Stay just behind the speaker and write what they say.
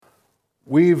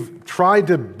We've tried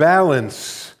to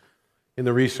balance in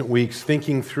the recent weeks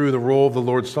thinking through the role of the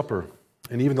Lord's Supper.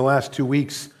 And even the last 2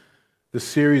 weeks, the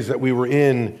series that we were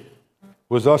in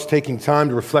was us taking time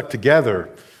to reflect together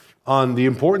on the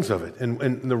importance of it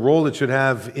and the role it should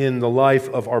have in the life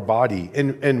of our body.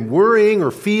 And worrying or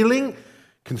feeling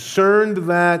concerned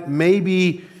that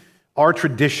maybe our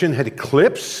tradition had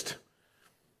eclipsed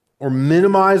or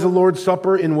minimized the Lord's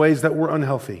Supper in ways that were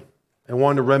unhealthy, and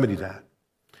wanted to remedy that.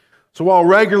 So while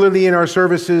regularly in our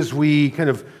services we kind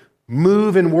of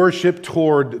move in worship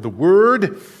toward the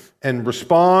Word and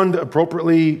respond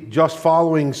appropriately just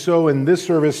following, so in this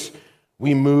service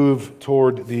we move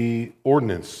toward the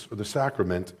ordinance or the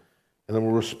sacrament, and then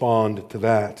we'll respond to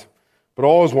that. But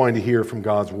always wanting to hear from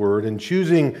God's Word and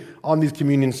choosing on these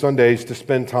communion Sundays to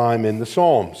spend time in the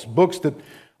Psalms, books that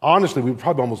honestly we would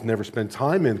probably almost never spend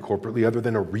time in corporately other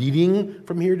than a reading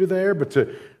from here to there, but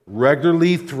to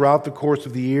regularly throughout the course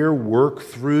of the year work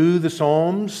through the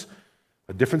Psalms.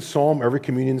 A different psalm every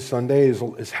communion Sunday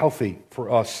is healthy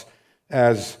for us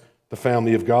as the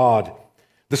family of God.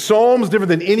 The Psalms, different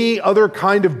than any other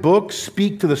kind of book,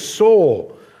 speak to the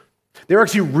soul. They're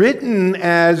actually written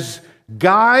as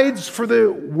guides for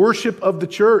the worship of the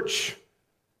church.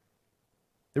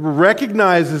 They were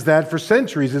recognized as that for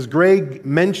centuries, as Greg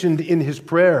mentioned in his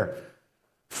prayer.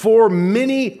 For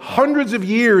many hundreds of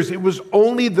years, it was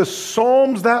only the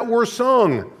Psalms that were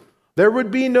sung. There would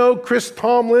be no Chris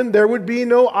Tomlin, there would be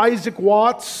no Isaac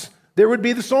Watts, there would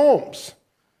be the Psalms.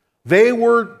 They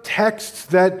were texts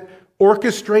that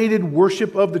orchestrated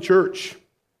worship of the church.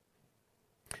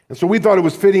 And so we thought it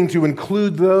was fitting to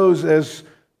include those as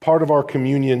part of our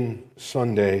communion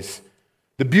Sundays.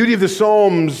 The beauty of the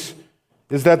Psalms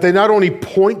is that they not only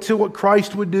point to what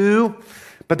Christ would do,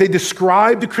 but they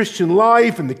describe the Christian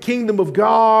life and the kingdom of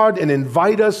God and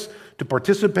invite us to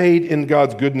participate in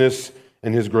God's goodness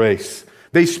and His grace.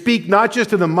 They speak not just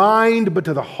to the mind, but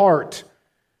to the heart.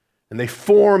 And they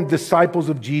form disciples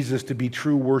of Jesus to be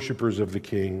true worshipers of the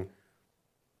King.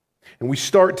 And we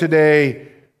start today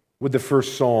with the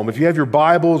first psalm. If you have your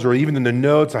Bibles or even in the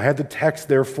notes, I had the text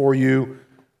there for you.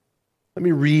 Let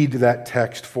me read that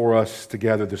text for us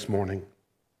together this morning.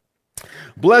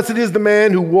 Blessed is the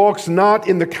man who walks not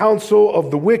in the counsel of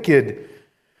the wicked,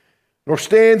 nor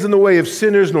stands in the way of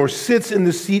sinners, nor sits in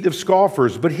the seat of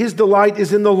scoffers, but his delight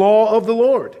is in the law of the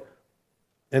Lord,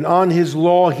 and on his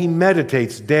law he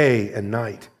meditates day and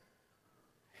night.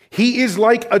 He is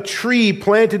like a tree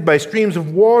planted by streams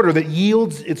of water that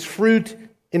yields its fruit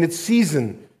in its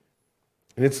season,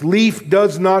 and its leaf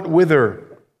does not wither.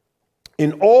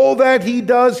 In all that he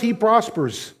does, he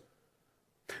prospers.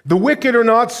 The wicked are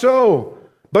not so,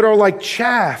 but are like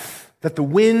chaff that the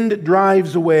wind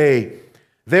drives away.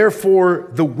 Therefore,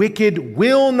 the wicked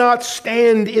will not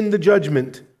stand in the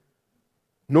judgment,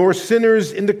 nor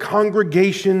sinners in the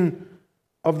congregation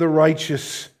of the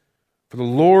righteous. For the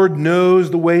Lord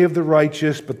knows the way of the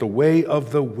righteous, but the way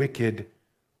of the wicked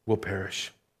will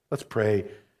perish. Let's pray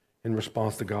in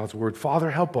response to God's word. Father,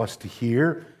 help us to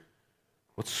hear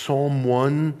what Psalm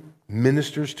 1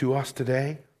 ministers to us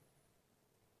today.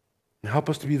 And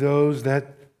help us to be those that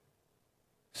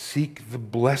seek the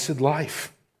blessed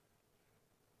life,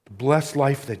 the blessed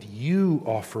life that you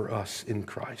offer us in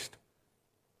Christ.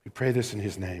 We pray this in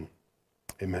His name.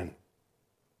 Amen.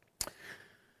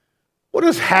 What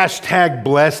does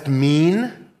 #blessed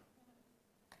mean?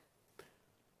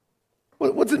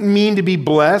 What does it mean to be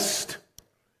blessed?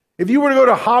 If you were to go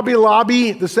to Hobby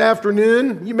Lobby this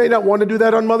afternoon, you may not want to do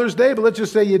that on Mother's Day, but let's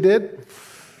just say you did.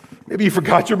 Maybe you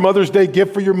forgot your Mother's Day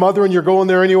gift for your mother and you're going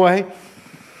there anyway.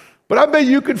 But I bet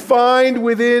you could find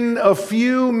within a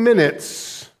few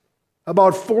minutes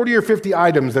about 40 or 50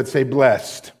 items that say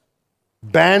blessed.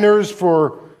 Banners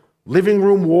for living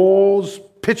room walls,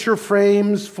 picture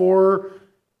frames for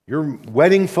your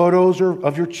wedding photos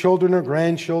of your children or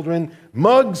grandchildren,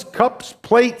 mugs, cups,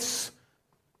 plates.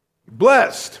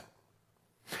 Blessed.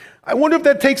 I wonder if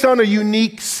that takes on a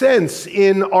unique sense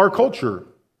in our culture.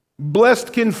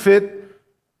 Blessed can fit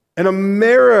in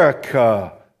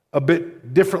America a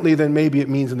bit differently than maybe it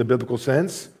means in the biblical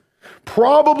sense.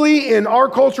 Probably in our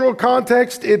cultural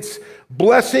context, it's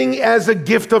blessing as a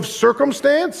gift of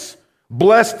circumstance.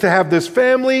 Blessed to have this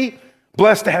family,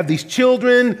 blessed to have these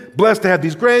children, blessed to have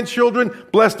these grandchildren,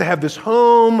 blessed to have this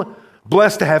home,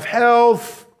 blessed to have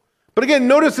health. But again,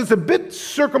 notice it's a bit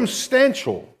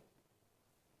circumstantial.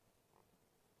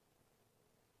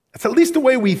 That's at least the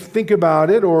way we think about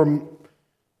it, or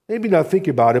maybe not think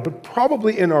about it, but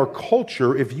probably in our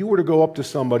culture, if you were to go up to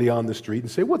somebody on the street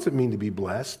and say, what's it mean to be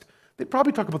blessed? They'd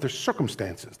probably talk about their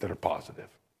circumstances that are positive.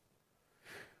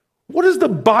 What does the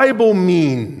Bible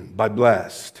mean by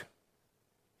blessed?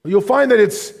 You'll find that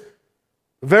it's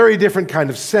a very different kind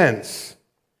of sense.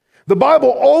 The Bible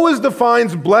always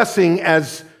defines blessing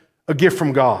as a gift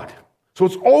from God. So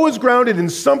it's always grounded in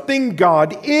something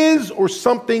God is or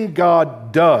something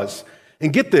God does.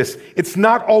 And get this, it's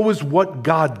not always what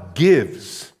God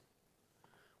gives.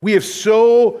 We have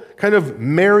so kind of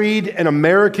married an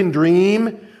American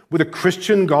dream with a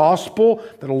Christian gospel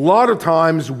that a lot of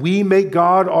times we make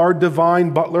God our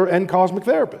divine butler and cosmic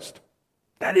therapist.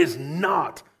 That is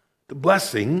not the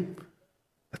blessing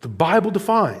that the Bible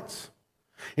defines.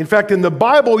 In fact, in the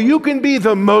Bible, you can be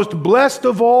the most blessed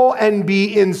of all and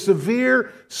be in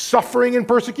severe suffering and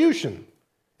persecution.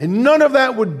 And none of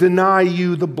that would deny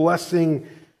you the blessing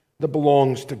that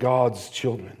belongs to God's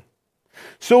children.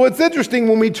 So it's interesting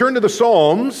when we turn to the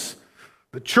Psalms,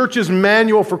 the church's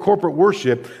manual for corporate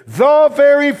worship, the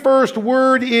very first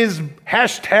word is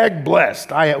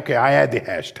 #blessed. I had the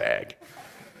hashtag.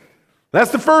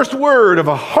 That's the first word of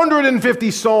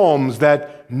 150 Psalms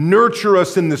that nurture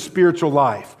us in the spiritual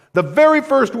life. The very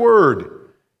first word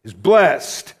is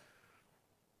blessed.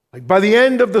 Like by the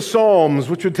end of the Psalms,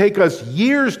 which would take us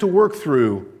years to work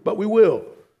through, but we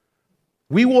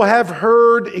will have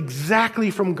heard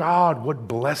exactly from God what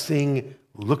blessing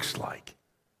looks like.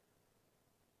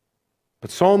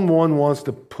 But Psalm 1 wants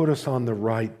to put us on the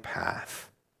right path.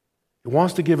 It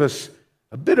wants to give us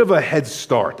a bit of a head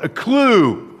start, a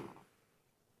clue.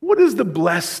 What is the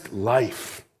blessed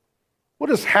life? What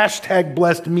does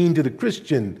 #blessed mean to the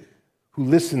Christian who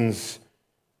listens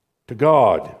to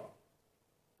God?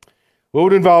 Well, it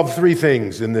would involve three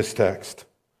things in this text.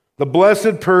 The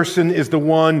blessed person is the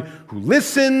one who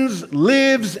listens,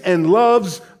 lives, and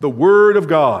loves the Word of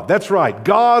God. That's right.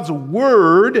 God's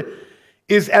Word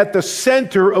is at the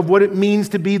center of what it means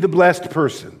to be the blessed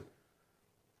person.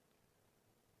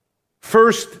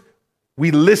 First,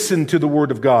 we listen to the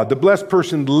Word of God. The blessed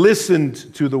person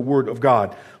listened to the Word of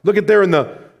God. Look at there in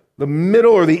the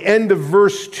middle or the end of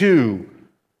verse 2.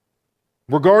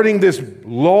 Regarding this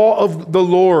law of the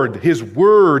Lord, His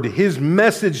Word, His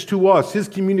message to us, His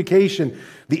communication.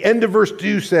 The end of verse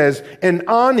 2 says, and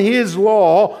on His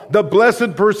law, the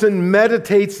blessed person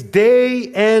meditates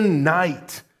day and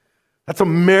night. That's a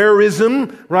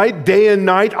merism, right? Day and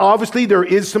night. Obviously, there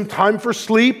is some time for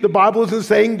sleep. The Bible isn't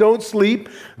saying don't sleep.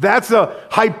 That's a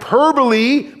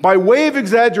hyperbole by way of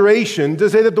exaggeration to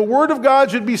say that the Word of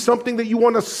God should be something that you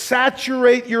want to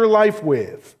saturate your life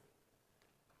with.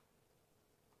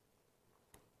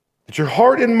 That your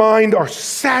heart and mind are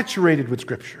saturated with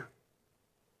Scripture.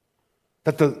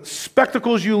 That the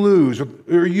spectacles you use,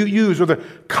 or the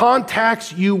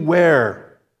contacts you wear,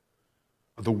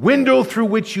 the window through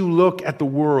which you look at the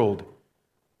world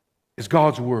is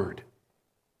God's Word.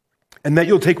 And that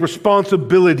you'll take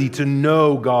responsibility to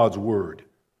know God's Word.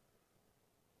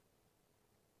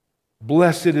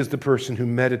 Blessed is the person who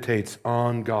meditates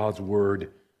on God's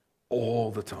Word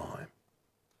all the time.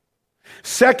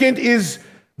 Second is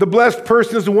the blessed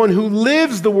person is the one who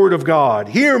lives the Word of God.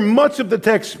 Here, much of the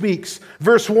text speaks.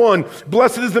 Verse 1,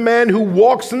 blessed is the man who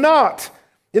walks not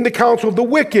in the counsel of the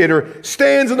wicked, or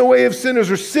stands in the way of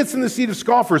sinners, or sits in the seat of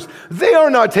scoffers. They are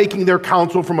not taking their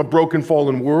counsel from a broken,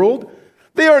 fallen world.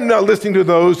 They are not listening to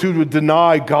those who would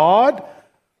deny God.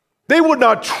 They would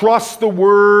not trust the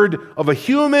word of a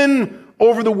human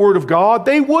over the word of God.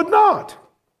 They would not.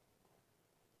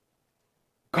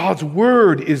 God's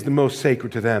word is the most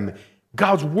sacred to them.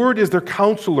 God's word is their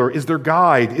counselor, is their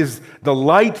guide, is the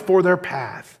light for their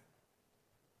path.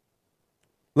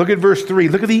 Look at verse 3.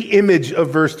 Look at the image of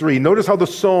verse 3. Notice how the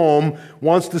psalm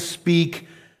wants to speak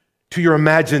to your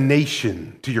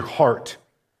imagination, to your heart.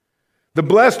 The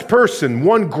blessed person,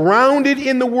 one grounded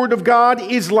in the Word of God,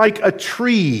 is like a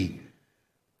tree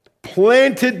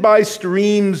planted by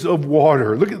streams of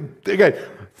water. Look at, again,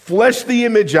 flesh the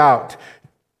image out.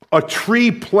 A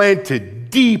tree planted,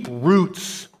 deep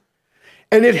roots.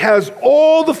 And it has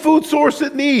all the food source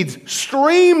it needs,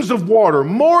 streams of water,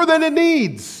 more than it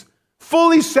needs.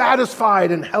 Fully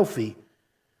satisfied and healthy.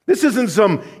 This isn't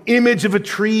some image of a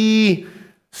tree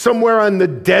somewhere on the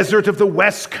desert of the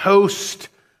West Coast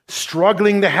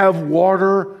struggling to have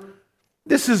water.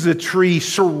 This is a tree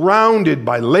surrounded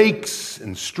by lakes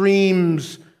and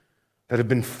streams that have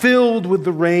been filled with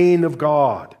the rain of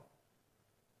God.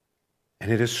 And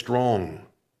it is strong.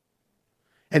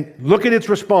 And look at its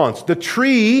response. The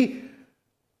tree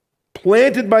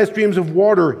planted by streams of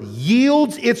water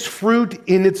yields its fruit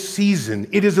in its season.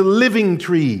 It is a living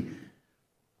tree.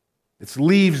 Its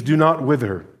leaves do not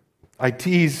wither. I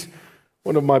tease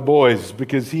one of my boys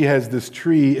because he has this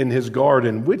tree in his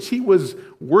garden, which he was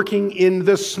working in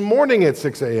this morning at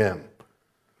 6 a.m.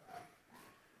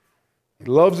 He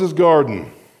loves his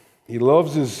garden. He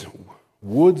loves his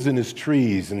woods and his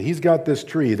trees, and he's got this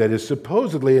tree that is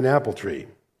supposedly an apple tree.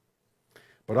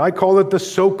 But I call it the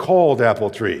so-called apple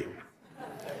tree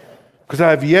because I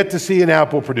have yet to see an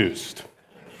apple produced.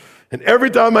 And every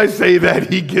time I say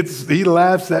that, he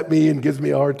laughs at me and gives me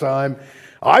a hard time.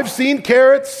 I've seen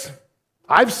carrots.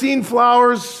 I've seen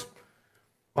flowers.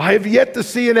 I have yet to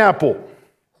see an apple.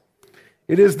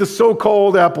 It is the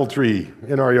so-called apple tree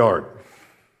in our yard.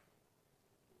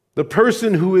 The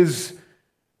person who is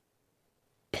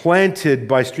planted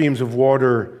by streams of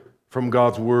water from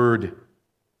God's word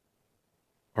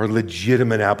are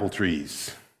legitimate apple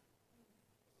trees.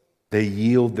 They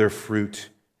yield their fruit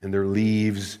and their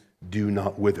leaves do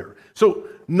not wither. So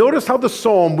notice how the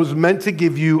psalm was meant to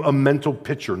give you a mental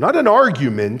picture, not an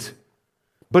argument,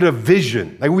 but a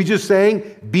vision. Like we just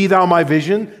saying, be thou my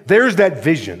vision. There's that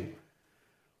vision.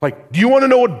 Like, do you want to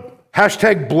know what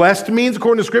hashtag blessed means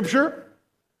according to Scripture?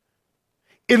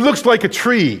 It looks like a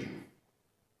tree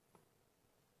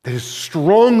that is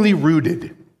strongly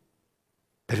rooted,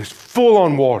 that is full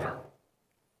on water,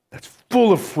 that's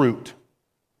full of fruit.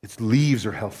 Its leaves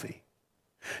are healthy.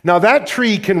 Now that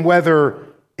tree can weather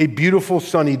a beautiful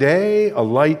sunny day, a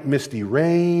light misty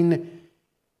rain,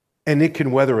 and it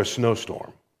can weather a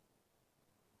snowstorm.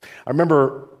 I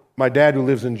remember my dad, who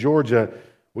lives in Georgia,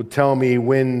 would tell me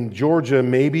when Georgia,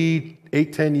 maybe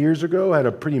 8-10 years ago, had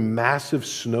a pretty massive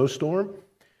snowstorm,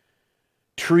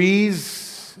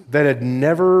 trees that had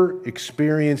never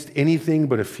experienced anything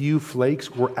but a few flakes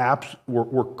were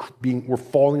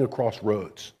falling across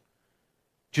roads,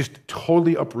 just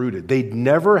totally uprooted. They'd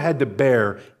never had to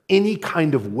bear any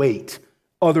kind of weight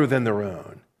other than their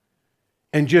own.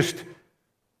 And just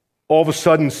all of a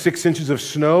sudden, 6 inches of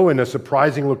snow in a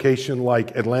surprising location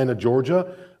like Atlanta,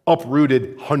 Georgia,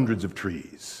 uprooted hundreds of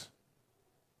trees.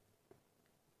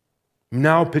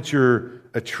 Now picture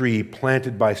a tree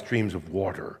planted by streams of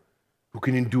water who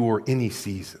can endure any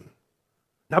season.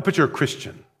 Now picture a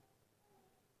Christian.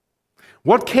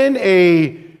 What can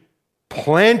a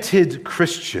planted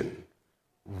Christian,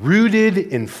 rooted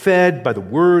and fed by the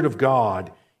Word of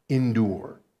God,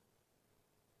 endure?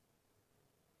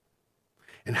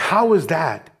 And how is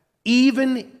that,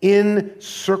 even in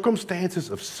circumstances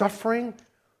of suffering,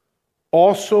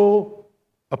 also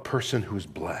a person who's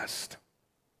blessed?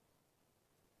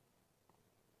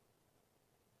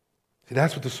 See,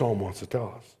 that's what the psalm wants to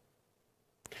tell us.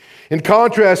 In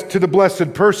contrast to the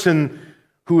blessed person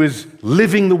who is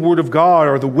living the word of God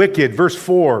or the wicked, verse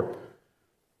 4,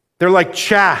 they're like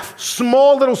chaff,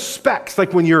 small little specks,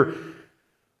 like when you're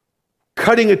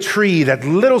cutting a tree, that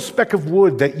little speck of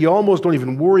wood that you almost don't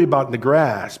even worry about in the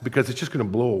grass because it's just going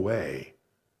to blow away.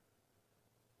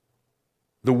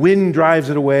 The wind drives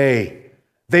it away.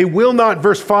 They will not,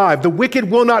 verse 5, the wicked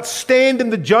will not stand in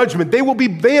the judgment. They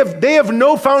have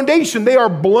no foundation. They are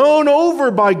blown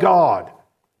over by God.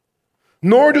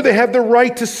 Nor do they have the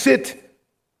right to sit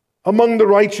among the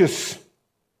righteous.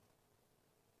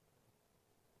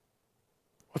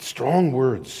 What strong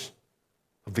words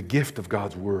of the gift of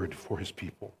God's word for his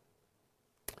people.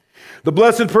 The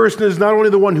blessed person is not only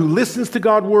the one who listens to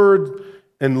God's word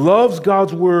and loves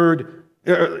God's word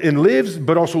and lives,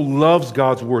 but also loves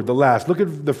God's word. The last. Look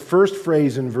at the first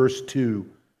phrase in verse 2.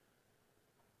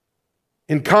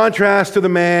 In contrast to the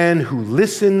man who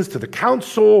listens to the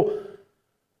counsel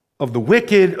of the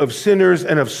wicked, of sinners,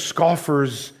 and of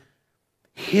scoffers,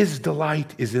 his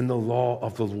delight is in the law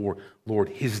of the Lord.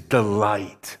 His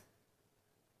delight.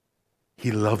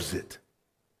 He loves it.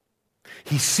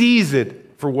 He sees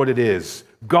it for what it is.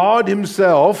 God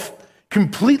himself,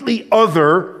 completely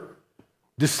other,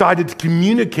 decided to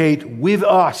communicate with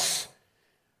us.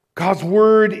 God's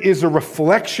word is a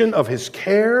reflection of his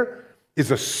care, is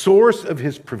a source of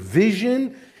his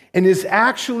provision, and is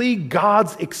actually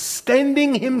God's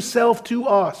extending himself to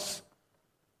us.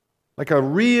 Like a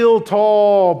real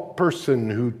tall person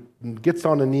who gets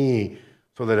on a knee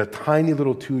so that a tiny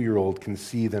little 2-year-old can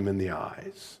see them in the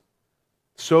eyes.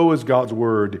 So is God's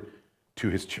word to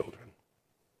his children.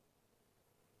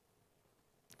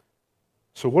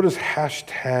 So what does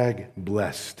hashtag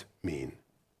blessed mean?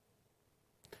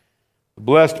 The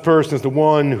blessed person is the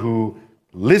one who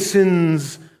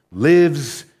listens,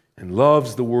 lives, and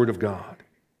loves the word of God.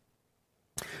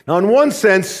 Now, in one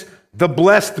sense, the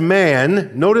blessed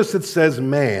man, notice it says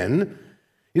man,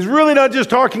 is really not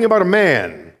just talking about a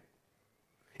man.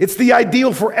 It's the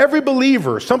ideal for every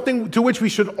believer, something to which we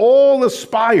should all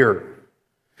aspire.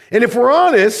 And if we're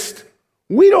honest,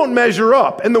 we don't measure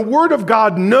up, and the Word of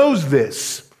God knows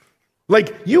this.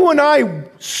 Like you and I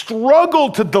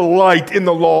struggle to delight in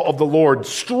the law of the Lord,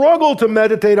 struggle to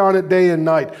meditate on it day and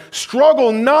night,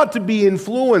 struggle not to be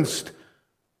influenced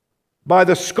by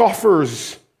the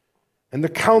scoffers and the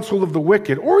counsel of the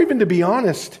wicked. Or even, to be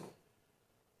honest,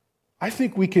 I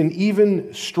think we can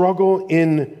even struggle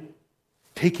in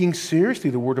taking seriously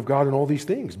the Word of God in all these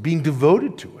things, being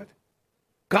devoted to it.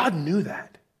 God knew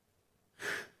that.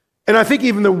 And I think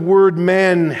even the word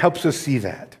man helps us see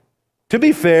that. To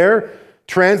be fair,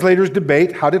 translators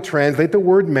debate how to translate the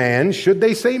word man. Should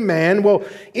they say man? Well,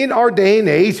 in our day and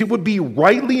age, it would be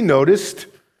rightly noticed,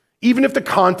 even if the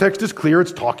context is clear,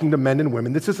 it's talking to men and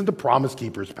women. This isn't the Promise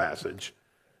Keepers passage.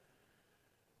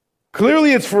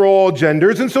 Clearly, it's for all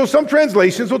genders, and so some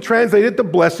translations will translate it the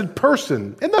blessed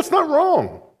person. And that's not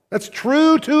wrong. That's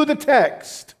true to the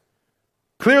text.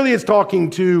 Clearly, it's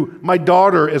talking to my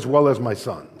daughter as well as my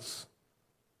sons,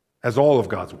 as all of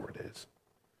God's word is.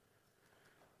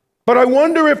 But I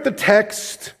wonder if the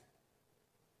text,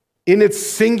 in its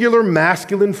singular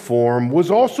masculine form,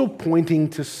 was also pointing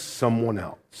to someone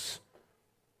else.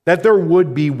 That there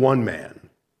would be one man,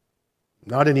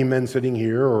 not any men sitting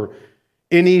here or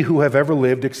any who have ever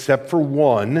lived except for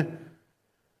one,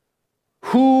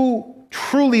 who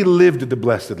truly lived the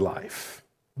blessed life.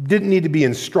 Didn't need to be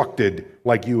instructed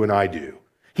like you and I do.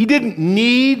 He didn't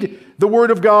need the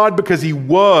Word of God because he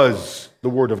was the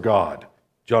Word of God.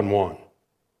 John 1.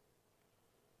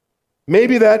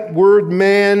 Maybe that word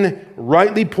man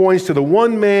rightly points to the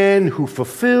one man who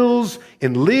fulfills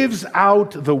and lives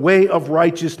out the way of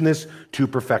righteousness to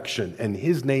perfection, and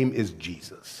his name is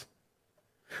Jesus.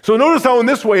 So notice how in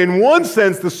this way, in one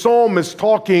sense, the psalm is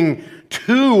talking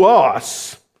to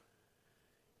us,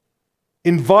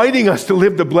 inviting us to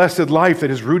live the blessed life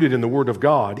that is rooted in the Word of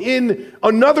God. In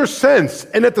another sense,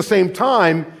 and at the same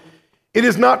time, it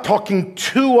is not talking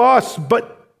to us,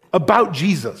 but about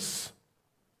Jesus,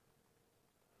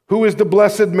 who is the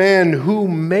blessed man who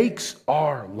makes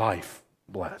our life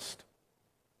blessed.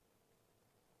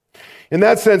 In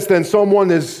that sense, then, Psalm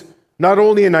 1 is not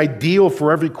only an ideal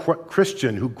for every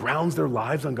Christian who grounds their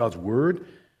lives on God's Word,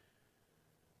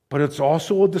 but it's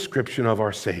also a description of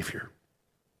our Savior.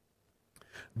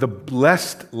 The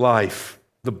blessed life,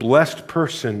 the blessed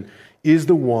person, is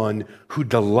the one who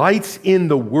delights in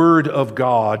the Word of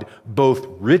God, both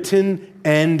written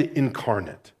and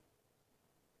incarnate.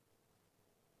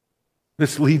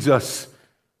 This leads us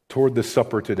toward the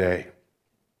supper today.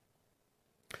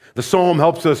 The psalm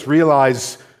helps us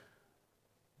realize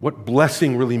what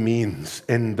blessing really means,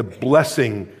 and the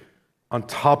blessing on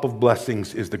top of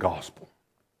blessings is the gospel.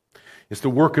 It's the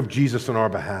work of Jesus on our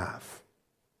behalf.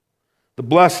 The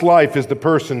blessed life is the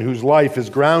person whose life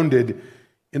is grounded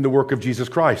in the work of Jesus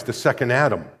Christ, the second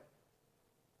Adam.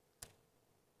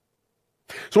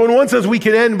 So in one sense, we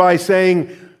can end by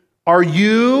saying, are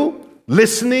you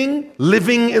listening,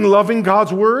 living, and loving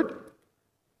God's word?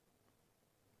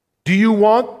 Do you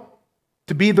want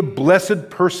to be the blessed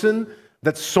person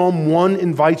that Psalm 1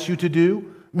 invites you to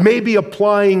do? Maybe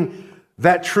applying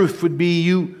that truth would be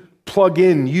you plug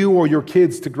in you or your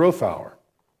kids to Growth Hour.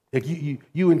 Like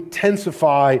you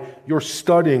intensify your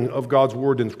studying of God's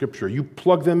Word in Scripture. You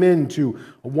plug them into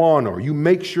Awana, or you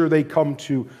make sure they come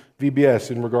to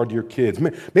VBS in regard to your kids.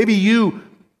 Maybe you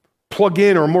plug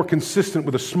in or are more consistent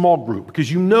with a small group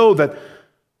because you know that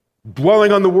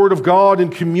dwelling on the Word of God in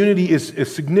community is a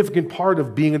significant part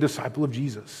of being a disciple of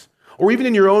Jesus. Or even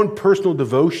in your own personal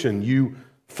devotion, you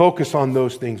focus on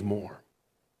those things more.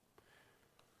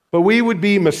 But we would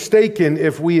be mistaken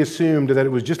if we assumed that it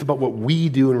was just about what we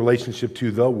do in relationship to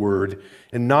the Word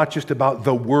and not just about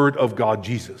the Word of God,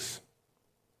 Jesus.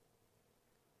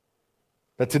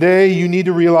 That today you need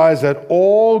to realize that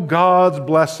all God's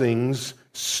blessings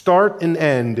start and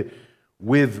end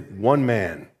with one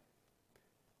man,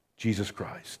 Jesus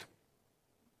Christ.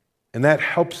 And that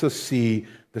helps us see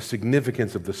the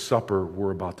significance of the supper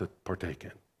we're about to partake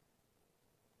in.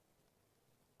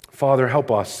 Father,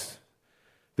 help us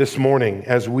this morning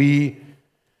as we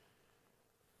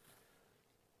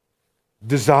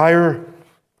desire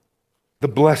the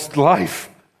blessed life,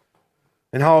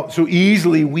 and how so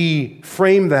easily we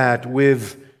frame that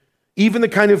with even the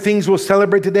kind of things we'll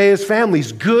celebrate today as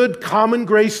families, good common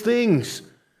grace things.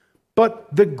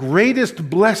 But the greatest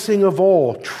blessing of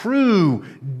all, true,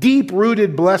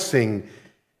 deep-rooted blessing,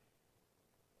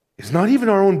 is not even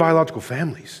our own biological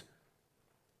families,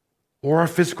 or our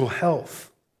physical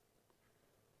health,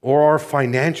 or our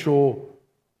financial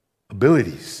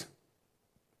abilities.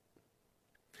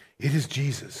 It is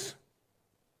Jesus.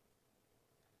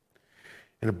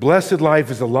 And a blessed life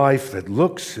is a life that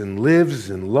looks and lives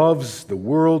and loves the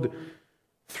world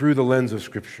through the lens of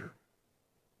Scripture.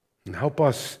 And help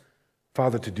us,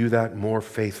 Father, to do that more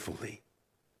faithfully,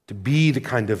 to be the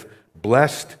kind of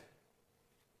blessed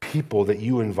people that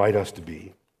you invite us to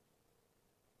be.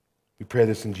 We pray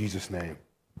this in Jesus' name.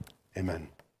 Amen.